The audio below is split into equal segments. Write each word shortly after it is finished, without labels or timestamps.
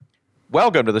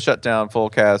Welcome to the Shutdown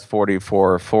Fullcast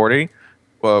 4440.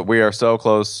 Well, we are so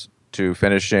close to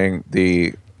finishing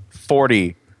the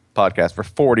 40 podcast for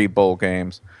 40 bowl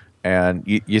games. And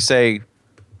you say,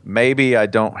 maybe I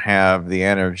don't have the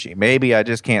energy. Maybe I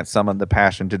just can't summon the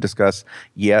passion to discuss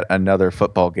yet another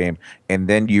football game. And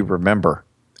then you remember,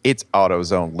 it's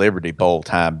AutoZone Liberty Bowl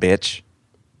time, bitch.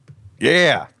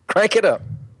 Yeah. Crank it up.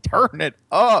 Turn it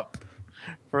up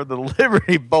for the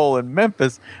Liberty Bowl in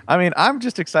Memphis. I mean, I'm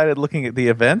just excited looking at the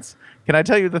events. Can I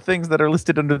tell you the things that are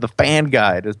listed under the fan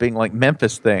guide as being like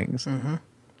Memphis things? Mm-hmm.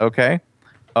 Okay.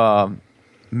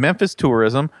 Memphis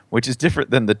tourism, which is different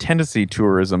than the Tennessee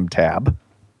tourism tab,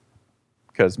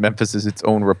 because Memphis is its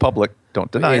own republic. Don't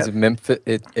deny it. Memphis,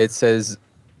 it says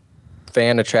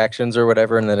fan attractions or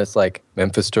whatever, and then it's like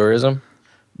Memphis tourism.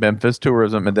 Memphis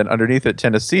tourism, and then underneath it,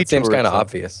 Tennessee tourism. Seems kind of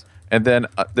obvious. And then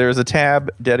there's a tab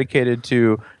dedicated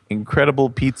to Incredible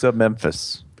Pizza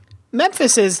Memphis.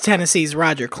 Memphis is Tennessee's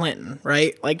Roger Clinton,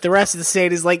 right? Like the rest of the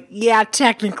state is like, yeah,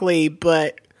 technically,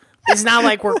 but it's not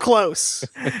like we're close.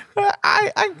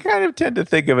 I kind of tend to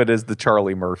think of it as the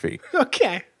Charlie Murphy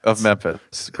of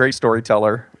Memphis. Great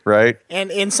storyteller, right? And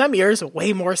in some years,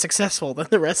 way more successful than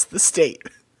the rest of the state.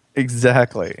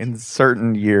 Exactly. In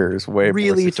certain years, way more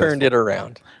really turned it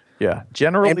around. Yeah,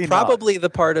 generally and probably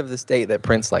the part of the state that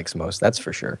Prince likes most. That's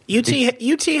for sure. UT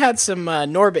had some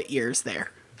Norbit years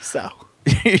there, so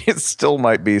it still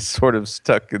might be sort of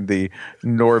stuck in the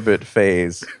Norbit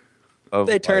phase.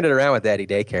 They turned it around with Daddy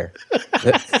Daycare.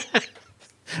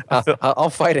 I'll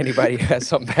fight anybody who has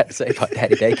something bad to say about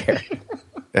Daddy Daycare.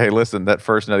 Hey, listen, that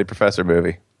first Nutty Professor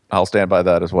movie, I'll stand by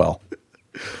that as well.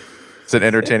 It's an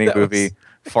entertaining movie,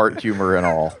 fart humor and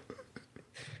all.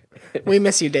 We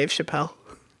miss you, Dave Chappelle.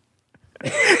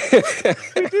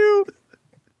 I do.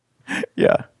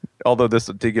 Yeah. Although this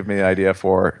did give me the idea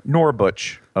for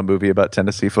Norbutch, a movie about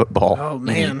Tennessee football. Oh,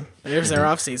 man. There's their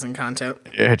off-season content.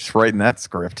 Yeah, just writing that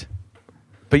script.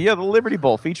 But yeah, the Liberty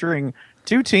Bowl featuring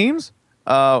two teams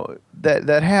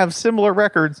that have similar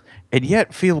records and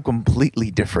yet feel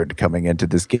completely different coming into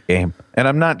this game. And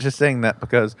I'm not just saying that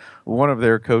because one of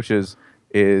their coaches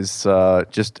is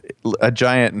just a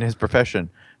giant in his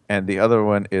profession. And the other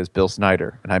one is Bill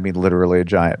Snyder. And I mean literally a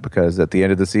giant, because at the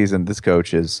end of the season, this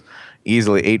coach is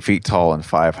easily 8 feet tall and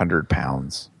 500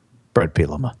 pounds. Brett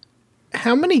Bielema.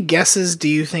 How many guesses do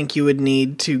you think you would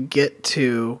need to get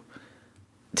to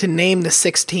name the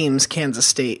 6 teams Kansas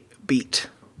State beat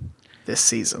this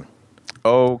season?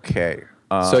 Okay.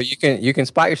 So you can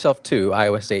spot yourself 2,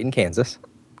 Iowa State and Kansas.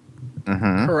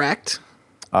 Mm-hmm. Correct.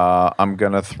 I'm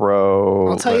going to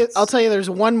throw... I'll tell you there's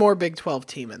one more Big 12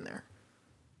 team in there.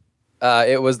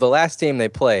 It was the last team they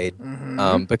played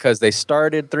because they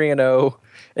started 3-0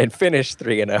 and finished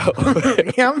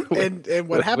 3-0. Yeah, and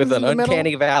what happens with an in the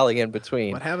uncanny middle? valley in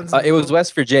between. What happens? It was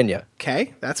West Virginia.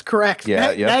 Okay, that's correct.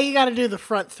 Yeah, Now you got to do the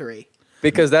front 3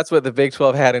 because that's what the Big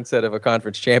 12 had instead of a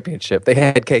conference championship. They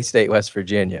had K-State, West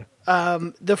Virginia.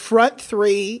 The front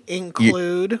 3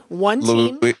 include one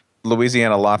team.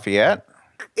 Louisiana Lafayette.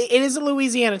 It is a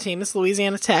Louisiana team. It's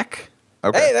Louisiana Tech.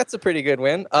 Okay. Hey, that's a pretty good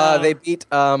win. They beat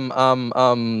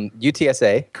UTSA.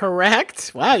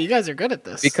 Correct. Wow, you guys are good at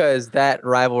this. Because that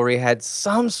rivalry had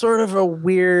some sort of a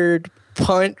weird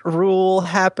punt rule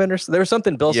happen, or there was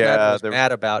something Bill Snyder was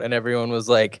mad about, and everyone was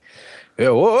like,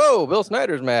 "Whoa, Bill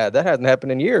Snyder's mad. That hasn't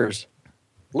happened in years."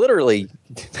 Literally,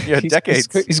 decades.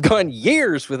 He's gone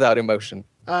years without emotion.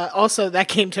 Also, that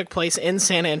game took place in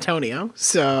San Antonio,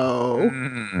 so.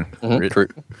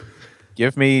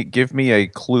 Give me a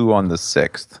clue on the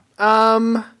 6th.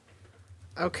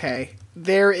 Okay.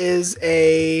 There is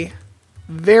a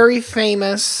very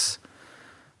famous...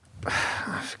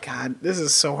 God, this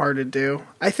is so hard to do.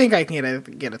 I think I can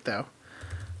get it, though.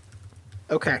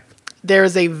 Okay. There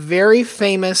is a very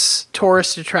famous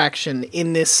tourist attraction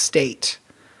in this state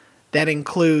that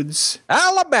includes...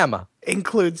 Alabama.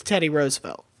 Includes Teddy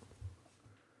Roosevelt.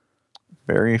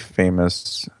 Very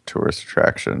famous tourist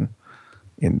attraction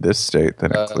in this state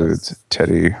that includes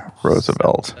Teddy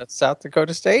Roosevelt. That's South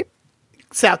Dakota State?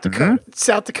 South Dakota. Mm-hmm.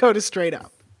 South Dakota straight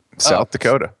up. South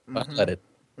Dakota. Unleaded.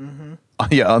 Mm-hmm.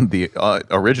 Yeah, on the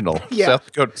original. Yeah.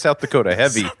 South Dakota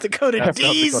heavy. South Dakota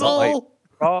diesel. South Dakota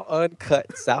raw,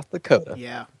 uncut South Dakota.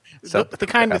 Yeah. The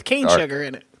kind with cane sugar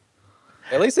in it.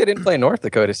 At least they didn't play North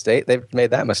Dakota State. They've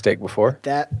made that mistake before.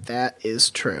 That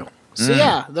is true. So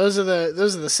yeah, those are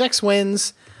the 6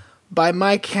 wins. By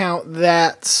my count,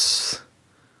 that's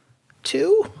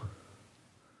 2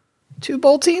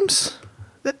 bowl teams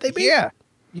that they beat. Yeah.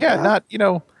 Not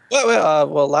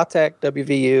Well, La Tech,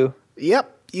 WVU.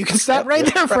 Yep, you can stop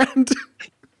right there, friend.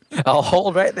 I'll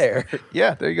hold right there.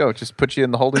 Yeah, there you go. Just put you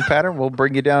in the holding pattern. We'll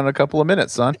bring you down in a couple of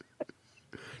minutes, son.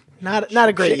 Not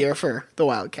a great year for the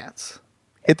Wildcats.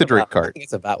 Hit the drink I cart. think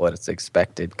it's about what it's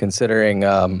expected, considering.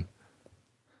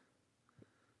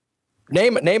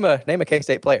 Name a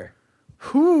K-State player.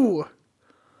 Who?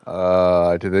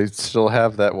 Do they still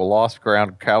have that lost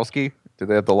Gronkowski? Do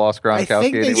they have the lost Gronkowski? I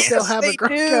think they anymore? still have a they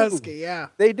Gronkowski. do. Yeah.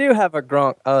 They do have a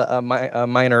Gronk, a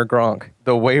minor Gronk.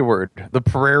 The wayward, the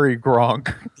prairie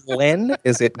Gronk. Glenn?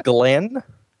 Is it Glenn?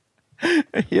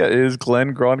 Yeah, it is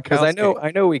Glenn Gronkowski. Because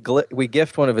I know we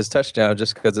gift one of his touchdowns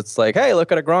just because it's like, hey,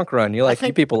 look at a Gronk run. You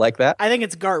people like that? I think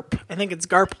it's Garp. I think it's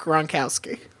Garp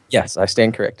Gronkowski. Yes, I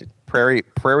stand corrected. Prairie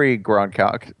Gronk,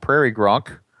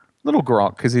 little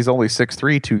Gronk, because he's only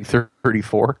 6'3",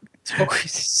 234. Oh,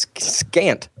 he's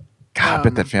scant. God,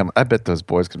 I bet those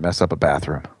boys could mess up a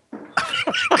bathroom.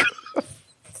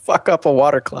 Fuck up a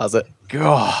water closet.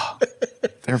 God,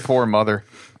 their poor mother.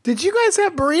 Did you guys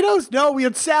have burritos? No, we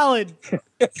had salad.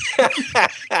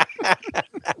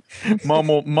 Mom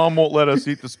won't let us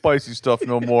eat the spicy stuff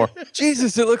no more.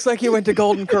 Jesus, it looks like you went to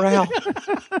Golden Corral.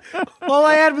 All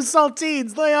I had was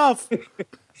saltines. Lay off.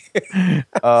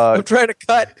 I'm trying to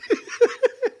cut.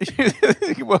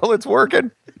 Well, it's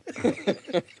working.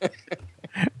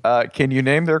 Can you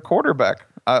name their quarterback?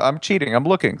 I'm cheating. I'm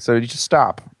looking. So you just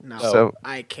stop. No, so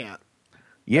I can't.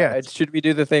 Yeah. Should we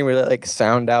do the thing where like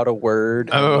sound out a word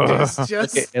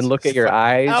and look at your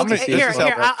eyes? Okay, here,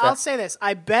 I'll say this.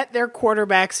 I bet their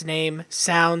quarterback's name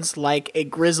sounds like a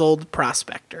grizzled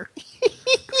prospector.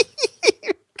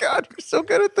 God, you're so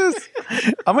good at this.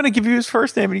 I'm going to give you his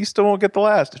first name and you still won't get the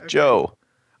last. Okay. Joe.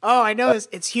 Oh, I know this.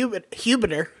 It's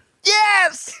Hubener.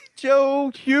 Yes!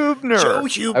 Joe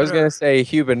Hubener. I was going to say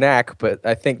Hubenack, but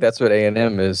I think that's what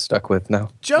A&M is stuck with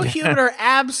now. Joe Hubener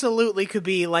absolutely could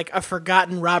be like a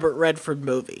forgotten Robert Redford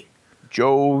movie.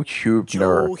 Joe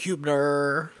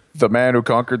Hubener. The man who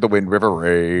conquered the Wind River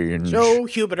Range. Joe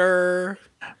Hubener.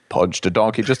 Punched a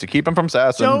donkey just to keep him from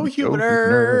sassing. Joe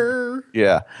Hubener.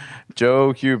 Yeah.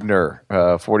 Joe Hubener.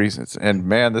 40s. And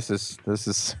man, this is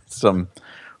some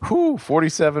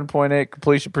 47.8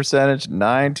 completion percentage,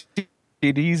 9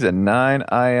 TDs and 9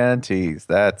 INTs.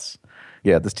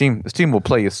 This team will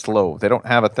play you slow. They don't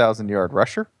have a 1,000-yard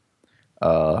rusher.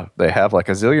 They have like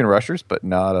a zillion rushers, but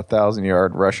not a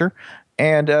 1,000-yard rusher.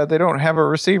 And they don't have a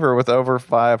receiver with over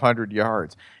 500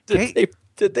 yards. Did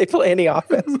they play any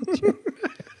offense?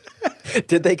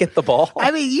 Did they get the ball?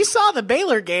 I mean, you saw the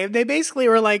Baylor game. They basically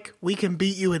were like, we can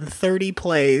beat you in 30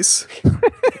 plays.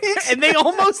 And they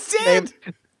almost did.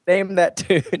 Name that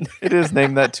tune. It is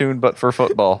Name That Tune, but for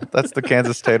football. That's the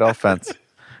Kansas State offense.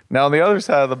 Now, on the other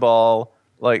side of the ball,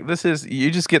 like you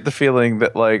just get the feeling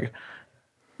that like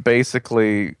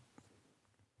basically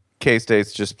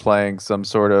K-State's just playing some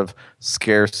sort of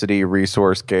scarcity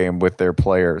resource game with their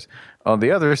players. On the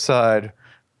other side,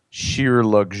 sheer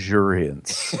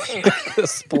luxuriance. The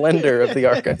splendor of the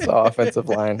Arkansas offensive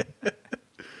line.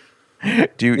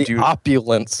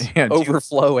 Opulence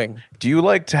overflowing. Do you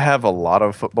like to have a lot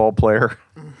of football player?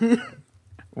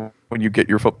 When you get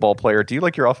your football player, do you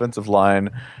like your offensive line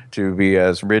to be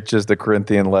as rich as the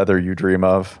Corinthian leather you dream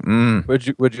of? Would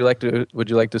you like to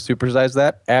supersize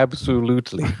that?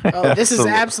 Absolutely. Oh, this is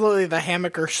absolutely the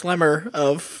Hammaker Schlemmer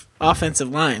of offensive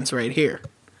lines right here.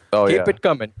 Oh, Keep it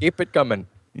coming. Keep it coming.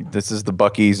 This is the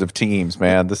Buc-ee's of teams,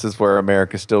 man. This is where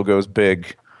America still goes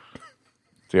big.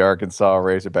 The Arkansas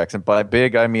Razorbacks. And by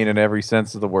big, I mean in every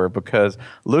sense of the word, because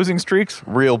losing streaks,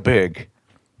 real big.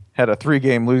 Had a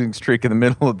 3-game losing streak in the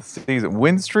middle of the season.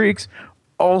 Win streaks,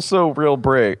 also real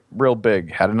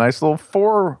big. Had a nice little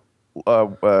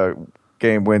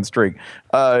 4-game win streak.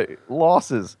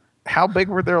 Losses. How big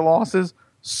were their losses?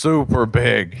 Super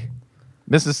big.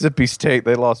 Mississippi State,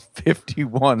 they lost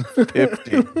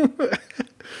 51-50.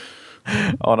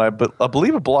 On, I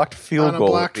believe, a blocked field goal. On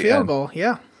a blocked field goal,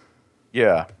 yeah.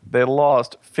 Yeah, they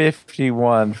lost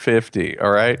 51-50,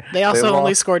 all right? They also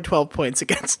only scored 12 points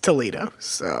against Toledo.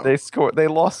 So they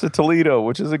lost to Toledo,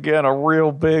 which is again a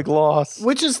real big loss.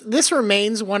 This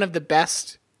remains one of the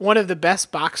best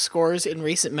box scores in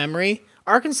recent memory.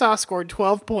 Arkansas scored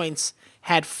 12 points,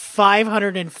 had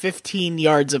 515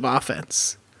 yards of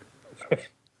offense.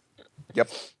 Yep.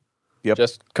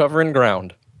 Just covering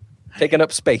ground. Taking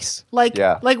up space. Like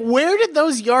where did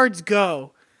those yards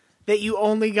go? That you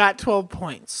only got 12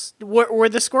 points. Were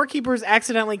the scorekeepers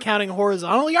accidentally counting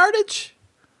horizontal yardage?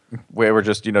 We were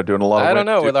just, doing a lot of... I don't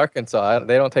know. With Arkansas,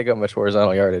 they don't take up much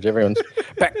horizontal yardage. Everyone's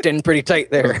packed in pretty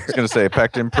tight there. I was going to say,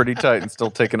 packed in pretty tight and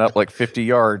still taking up like 50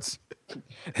 yards.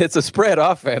 It's a spread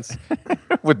offense.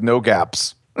 With no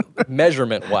gaps.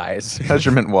 Measurement-wise.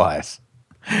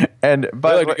 And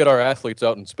to get our athletes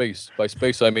out in space. By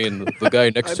space, I mean the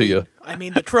guy next to you. I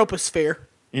mean the troposphere.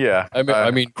 Yeah.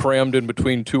 I mean, crammed in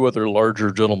between two other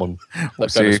larger gentlemen.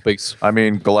 That kind of space. I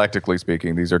mean, galactically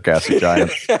speaking, these are gas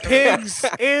giants. Pigs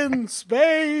in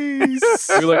space.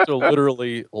 We like to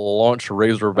literally launch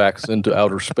Razorbacks into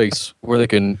outer space where they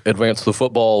can advance the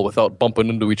football without bumping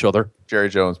into each other. Jerry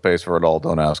Jones pays for it all.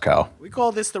 Don't ask how. We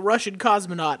call this the Russian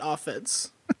cosmonaut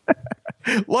offense.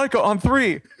 Leica on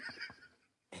 3.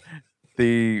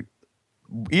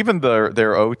 Even their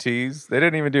OTs, they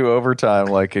didn't even do overtime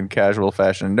like in casual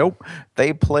fashion. Nope,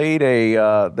 they played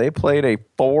a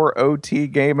 4 OT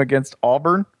game against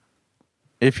Auburn.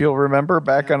 If you'll remember,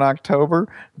 back in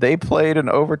October, they played an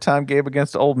overtime game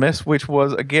against Ole Miss, which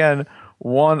was again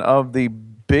one of the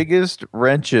biggest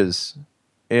wrenches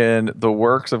in the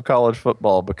works of college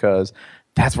football, because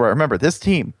that's where I remember this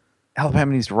team.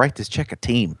 Alabama needs to write this check a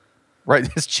team.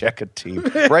 Write this check a team.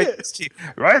 Write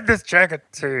this check a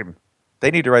team. They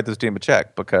need to write this team a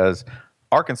check because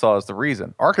Arkansas is the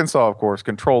reason. Arkansas, of course,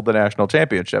 controlled the national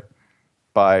championship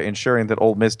by ensuring that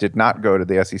Ole Miss did not go to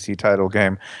the SEC title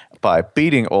game by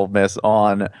beating Ole Miss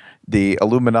on the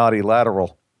Illuminati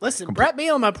lateral. Listen, Brett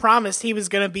Bielema promised he was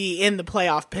going to be in the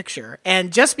playoff picture,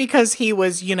 and just because he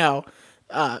was,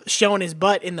 showing his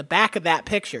butt in the back of that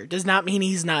picture does not mean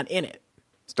he's not in it.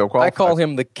 Still qualified. I call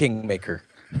him the kingmaker.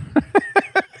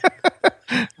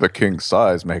 The king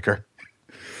size maker.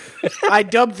 I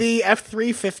dubbed the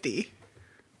F-350.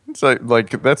 It's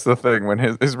like that's the thing. When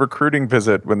his recruiting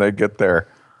visit, when they get there,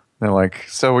 they're like,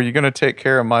 "So are you going to take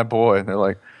care of my boy?" And they're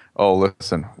like, "Oh,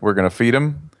 listen, we're going to feed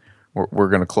him. We're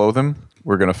going to clothe him.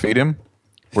 We're going to feed him.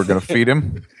 We're going to feed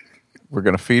him. We're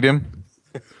going to feed him.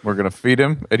 We're going to feed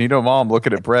him." And Mom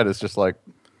looking at Brett is just like,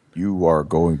 "You are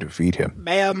going to feed him,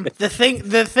 ma'am." The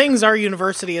things our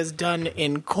university has done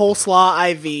in coleslaw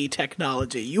IV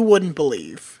technology, you wouldn't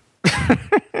believe.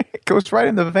 It goes right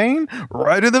in the vein.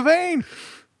 Right in the vein.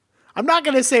 I'm not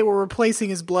going to say we're replacing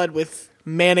his blood with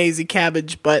mayonnaise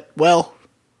cabbage, but, well,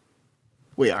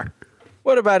 we are.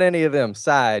 What about any of them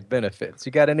side benefits?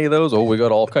 You got any of those? Oh, we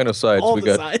got all kind of sides.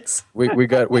 Sides. We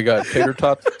got tater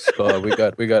tots.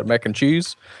 We got mac and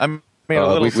cheese. I mean, we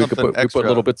put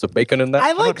little bits of bacon in that.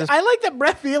 I like that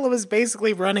Brett Bielema was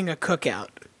basically running a cookout.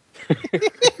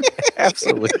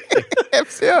 Absolutely.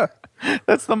 Yeah.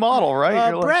 That's the model,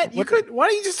 right? Brett, why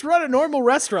don't you just run a normal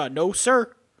restaurant? No,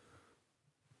 sir.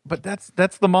 But that's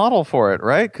the model for it,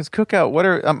 right? Because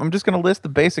cookout, I'm just going to list the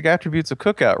basic attributes of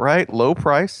cookout, right? Low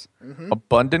price,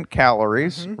 abundant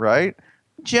calories, right?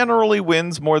 Generally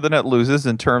wins more than it loses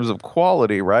in terms of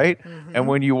quality, right? And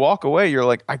when you walk away, you're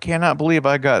like, I cannot believe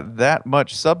I got that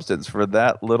much substance for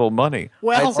that little money.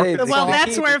 Well,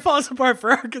 that's where it falls apart for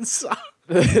Arkansas.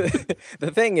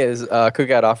 The thing is,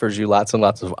 Cookout offers you lots and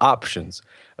lots of options.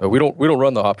 We don't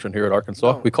run the option here at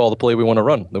Arkansas. No. We call the play we want to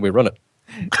run, then we run it.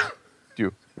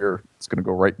 It's going to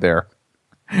go right there.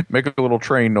 Make a little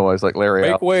train noise like Larry.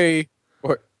 Make way.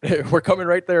 We're coming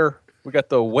right there. We got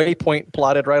the waypoint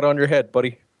plotted right on your head,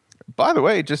 buddy. By the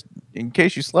way, just in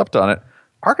case you slept on it,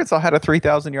 Arkansas had a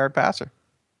 3,000-yard passer.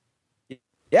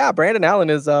 Yeah, Brandon Allen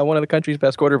is one of the country's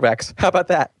best quarterbacks. How about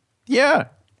that? Yeah.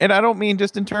 And I don't mean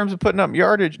just in terms of putting up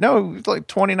yardage. No, it's like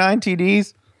 29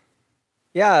 TDs.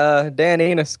 Yeah, Dan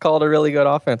Enos called a really good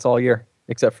offense all year,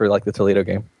 except for like the Toledo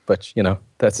game. But,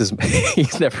 that's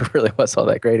he's never really was all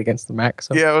that great against the MAC.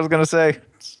 So. Yeah, I was going to say,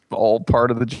 it's all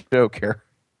part of the joke here.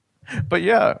 But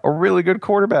yeah, a really good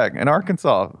quarterback in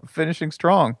Arkansas, finishing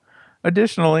strong.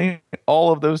 Additionally,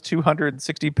 all of those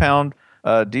 260-pound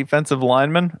defensive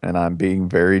linemen, and I'm being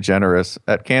very generous,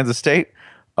 at Kansas State,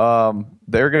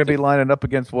 they're going to be lining up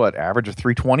against what, average of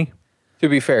 320? To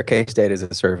be fair, K-State is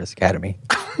a service academy.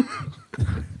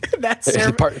 That's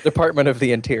Department of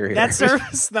the Interior. That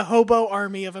service, the Hobo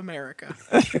Army of America.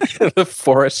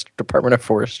 The Department of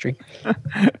Forestry.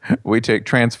 We take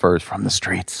transfers from the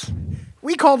streets.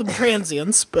 We call them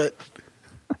transients, but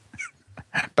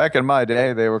back in my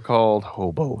day, they were called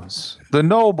hobos. The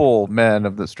noble men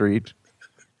of the street.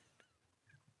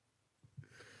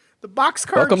 The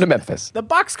boxcar. Welcome to Memphis. The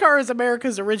boxcar is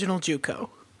America's original JUCO.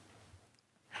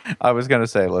 I was going to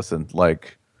say, listen,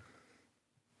 like,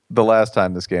 the last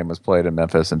time this game was played in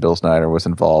Memphis and Bill Snyder was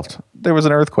involved, there was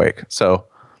an earthquake. So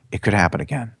it could happen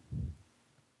again.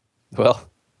 Well,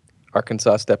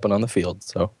 Arkansas stepping on the field,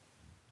 so.